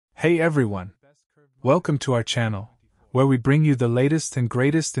Hey everyone! Welcome to our channel, where we bring you the latest and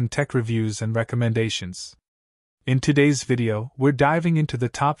greatest in tech reviews and recommendations. In today's video, we're diving into the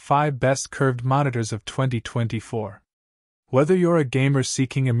top 5 best curved monitors of 2024. Whether you're a gamer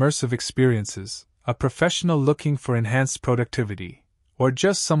seeking immersive experiences, a professional looking for enhanced productivity, or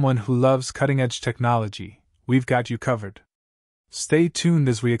just someone who loves cutting-edge technology, we've got you covered. Stay tuned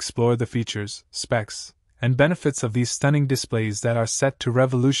as we explore the features, specs, and benefits of these stunning displays that are set to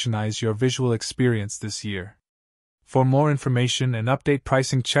revolutionize your visual experience this year. For more information and update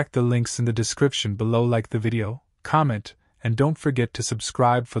pricing, check the links in the description below. Like the video, comment, and don't forget to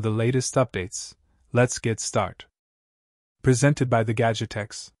subscribe for the latest updates. Let's get started. Presented by the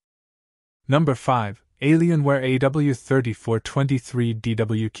GADGETEX. Number 5. Alienware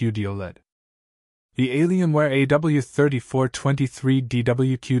AW3423DW QD-OLED. The Alienware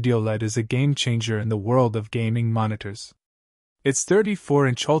AW3423DW QD-OLED is a game-changer in the world of gaming monitors. Its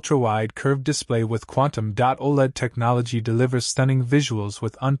 34-inch ultra-wide curved display with quantum-OLED technology delivers stunning visuals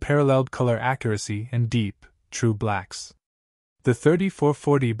with unparalleled color accuracy and deep, true blacks. The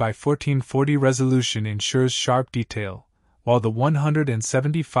 3440 by 1440 resolution ensures sharp detail, while the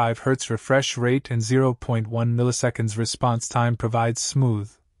 175 Hz refresh rate and 0.1 milliseconds response time provides smooth,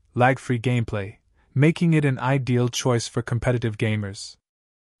 lag-free gameplay, making it an ideal choice for competitive gamers.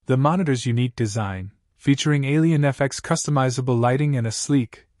 The monitor's unique design, featuring Alien FX customizable lighting and a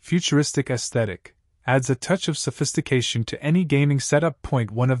sleek, futuristic aesthetic, adds a touch of sophistication to any gaming setup.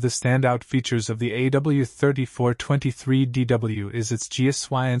 One of the standout features of the AW3423DW is its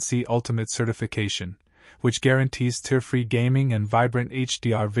GADGETEX Ultimate certification, which guarantees tear-free gaming and vibrant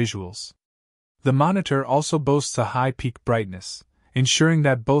HDR visuals. The monitor also boasts a high peak brightness, ensuring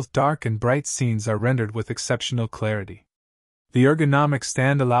that both dark and bright scenes are rendered with exceptional clarity. The ergonomic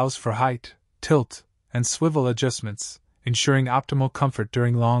stand allows for height, tilt, and swivel adjustments, ensuring optimal comfort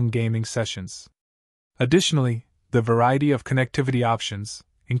during long gaming sessions. Additionally, the variety of connectivity options,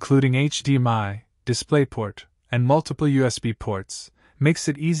 including HDMI, DisplayPort, and multiple USB ports, makes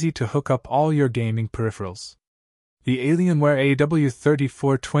it easy to hook up all your gaming peripherals. The Alienware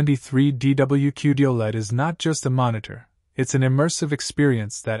AW3423DW QD-OLED is not just a monitor. It's an immersive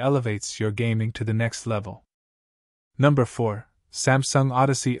experience that elevates your gaming to the next level. Number 4. Samsung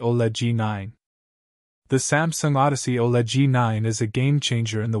Odyssey OLED G9. The Samsung Odyssey OLED G9 is a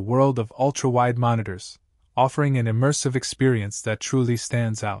game-changer in the world of ultra-wide monitors, offering an immersive experience that truly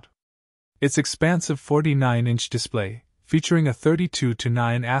stands out. Its expansive 49-inch display, featuring a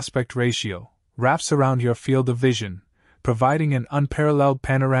 32:9 aspect ratio, wraps around your field of vision, providing an unparalleled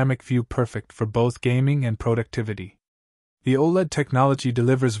panoramic view perfect for both gaming and productivity. The OLED technology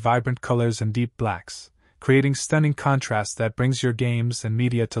delivers vibrant colors and deep blacks, creating stunning contrast that brings your games and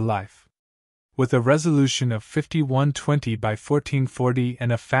media to life. With a resolution of 5120 by 1440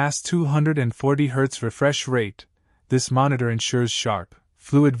 and a fast 240 Hz refresh rate, this monitor ensures sharp,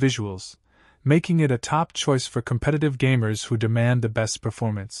 fluid visuals, making it a top choice for competitive gamers who demand the best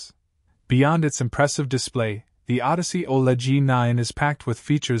performance. Beyond its impressive display, the Odyssey OLED G9 is packed with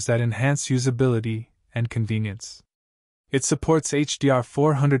features that enhance usability and convenience. It supports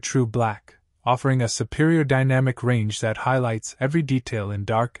HDR400 True Black, offering a superior dynamic range that highlights every detail in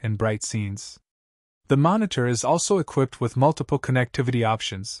dark and bright scenes. The monitor is also equipped with multiple connectivity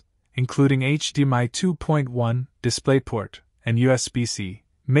options, including HDMI 2.1, DisplayPort, and USB-C,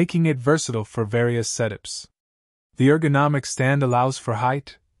 making it versatile for various setups. The ergonomic stand allows for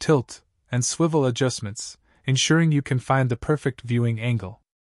height, tilt, and swivel adjustments, ensuring you can find the perfect viewing angle.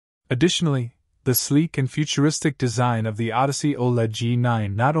 Additionally, the sleek and futuristic design of the Odyssey OLED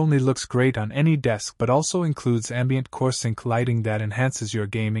G9 not only looks great on any desk but also includes ambient core-sync lighting that enhances your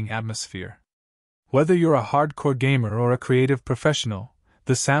gaming atmosphere. Whether you're a hardcore gamer or a creative professional,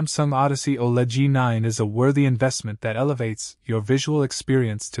 the Samsung Odyssey OLED G9 is a worthy investment that elevates your visual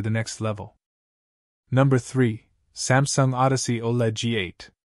experience to the next level. Number 3. Samsung Odyssey OLED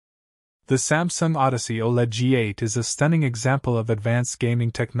G8. The Samsung Odyssey OLED G8 is a stunning example of advanced gaming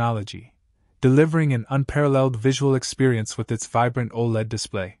technology, delivering an unparalleled visual experience with its vibrant OLED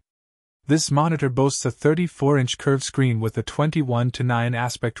display. This monitor boasts a 34-inch curved screen with a 21:9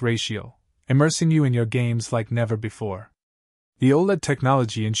 aspect ratio, immersing you in your games like never before. The OLED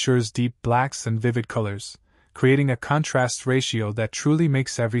technology ensures deep blacks and vivid colors, creating a contrast ratio that truly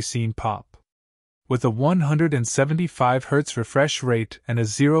makes every scene pop. With a 175 Hz refresh rate and a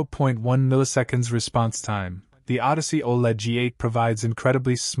 0.1 milliseconds response time, the Odyssey OLED G8 provides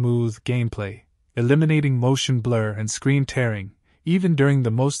incredibly smooth gameplay, eliminating motion blur and screen tearing, even during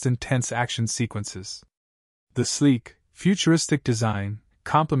the most intense action sequences. The sleek, futuristic design,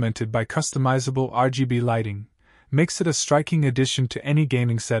 complemented by customizable RGB lighting, makes it a striking addition to any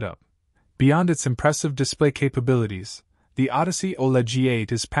gaming setup. Beyond its impressive display capabilities, the Odyssey OLED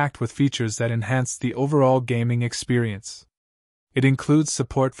G8 is packed with features that enhance the overall gaming experience. It includes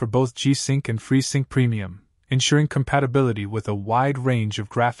support for both G-Sync and FreeSync Premium, ensuring compatibility with a wide range of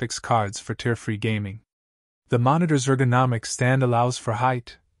graphics cards for tear-free gaming. The monitor's ergonomic stand allows for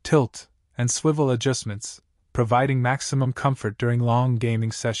height, tilt, and swivel adjustments, providing maximum comfort during long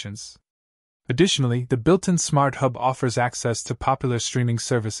gaming sessions. Additionally, the built-in Smart Hub offers access to popular streaming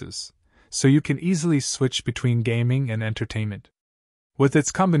services, so you can easily switch between gaming and entertainment. With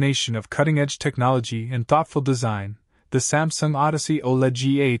its combination of cutting-edge technology and thoughtful design, the Samsung Odyssey OLED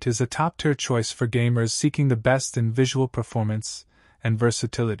G8 is a top-tier choice for gamers seeking the best in visual performance and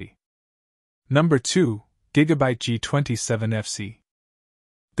versatility. Number 2. Gigabyte G27FC.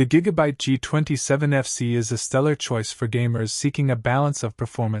 The Gigabyte G27FC is a stellar choice for gamers seeking a balance of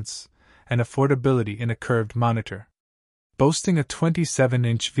performance and affordability in a curved monitor. Boasting a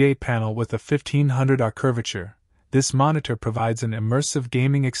 27-inch VA panel with a 1500R curvature, this monitor provides an immersive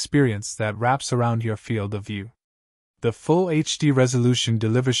gaming experience that wraps around your field of view. The full HD resolution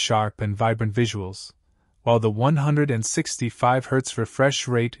delivers sharp and vibrant visuals, while the 165 Hz refresh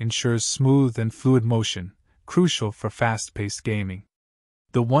rate ensures smooth and fluid motion, crucial for fast-paced gaming.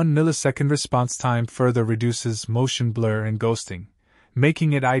 The 1 millisecond response time further reduces motion blur and ghosting,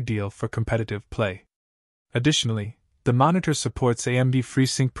 making it ideal for competitive play. Additionally, the monitor supports AMD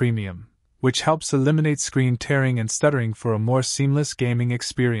FreeSync Premium, which helps eliminate screen tearing and stuttering for a more seamless gaming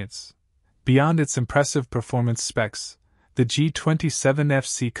experience. Beyond its impressive performance specs, the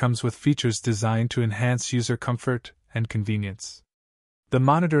G27FC comes with features designed to enhance user comfort and convenience. The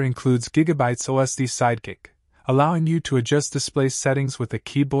monitor includes Gigabyte's OSD Sidekick, allowing you to adjust display settings with a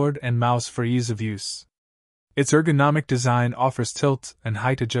keyboard and mouse for ease of use. Its ergonomic design offers tilt and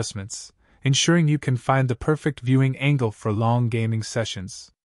height adjustments, ensuring you can find the perfect viewing angle for long gaming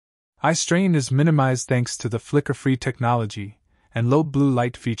sessions. Eye strain is minimized thanks to the flicker-free technology and low blue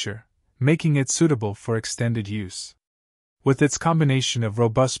light feature, making it suitable for extended use. With its combination of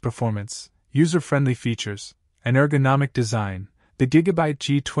robust performance, user-friendly features, and ergonomic design, the Gigabyte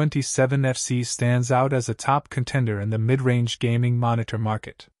G27FC stands out as a top contender in the mid-range gaming monitor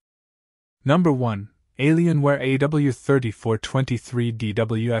market. Number 1. Alienware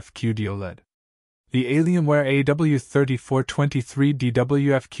AW3423DWF QD-OLED. The Alienware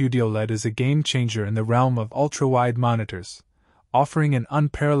AW3423DWF QD-OLED is a game-changer in the realm of ultra-wide monitors, offering an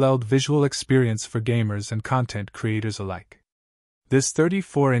unparalleled visual experience for gamers and content creators alike. This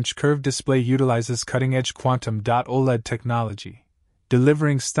 34-inch curved display utilizes cutting-edge quantum-OLED technology,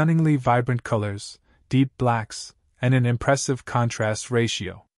 delivering stunningly vibrant colors, deep blacks, and an impressive contrast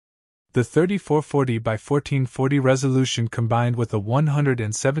ratio. The 3440 by 1440 resolution combined with a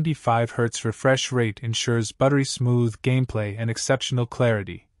 175 Hz refresh rate ensures buttery smooth gameplay and exceptional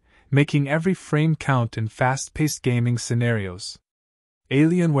clarity, making every frame count in fast-paced gaming scenarios.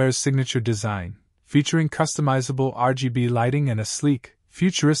 Alienware's signature design, featuring customizable RGB lighting and a sleek,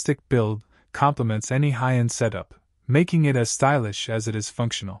 futuristic build, complements any high-end setup, making it as stylish as it is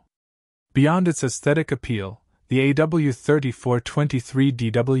functional. Beyond its aesthetic appeal, the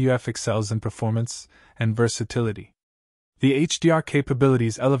AW3423DWF excels in performance and versatility. The HDR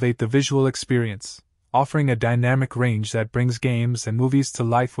capabilities elevate the visual experience, offering a dynamic range that brings games and movies to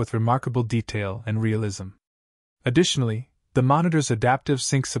life with remarkable detail and realism. Additionally, the monitor's adaptive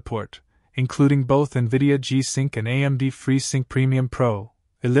sync support, including both NVIDIA G-Sync and AMD FreeSync Premium Pro,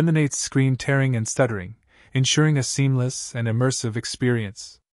 eliminates screen tearing and stuttering, ensuring a seamless and immersive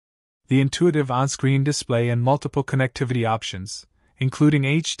experience. The intuitive on-screen display and multiple connectivity options, including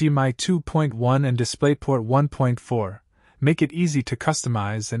HDMI 2.1 and DisplayPort 1.4, make it easy to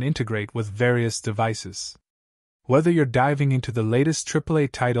customize and integrate with various devices. Whether you're diving into the latest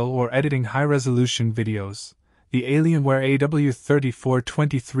AAA title or editing high-resolution videos, the Alienware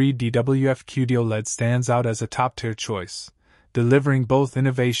AW3423DWF QD-OLED stands out as a top-tier choice, delivering both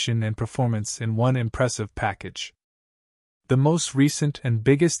innovation and performance in one impressive package. The most recent and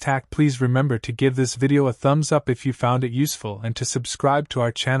biggest tech. Please remember to give this video a thumbs up if you found it useful and to subscribe to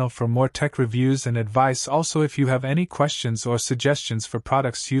our channel for more tech reviews and advice. Also, if you have any questions or suggestions for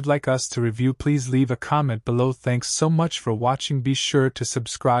products you'd like us to review, please leave a comment below. Thanks so much for watching. Be sure to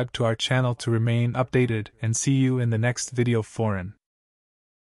subscribe to our channel to remain updated and see you in the next video. Foreign.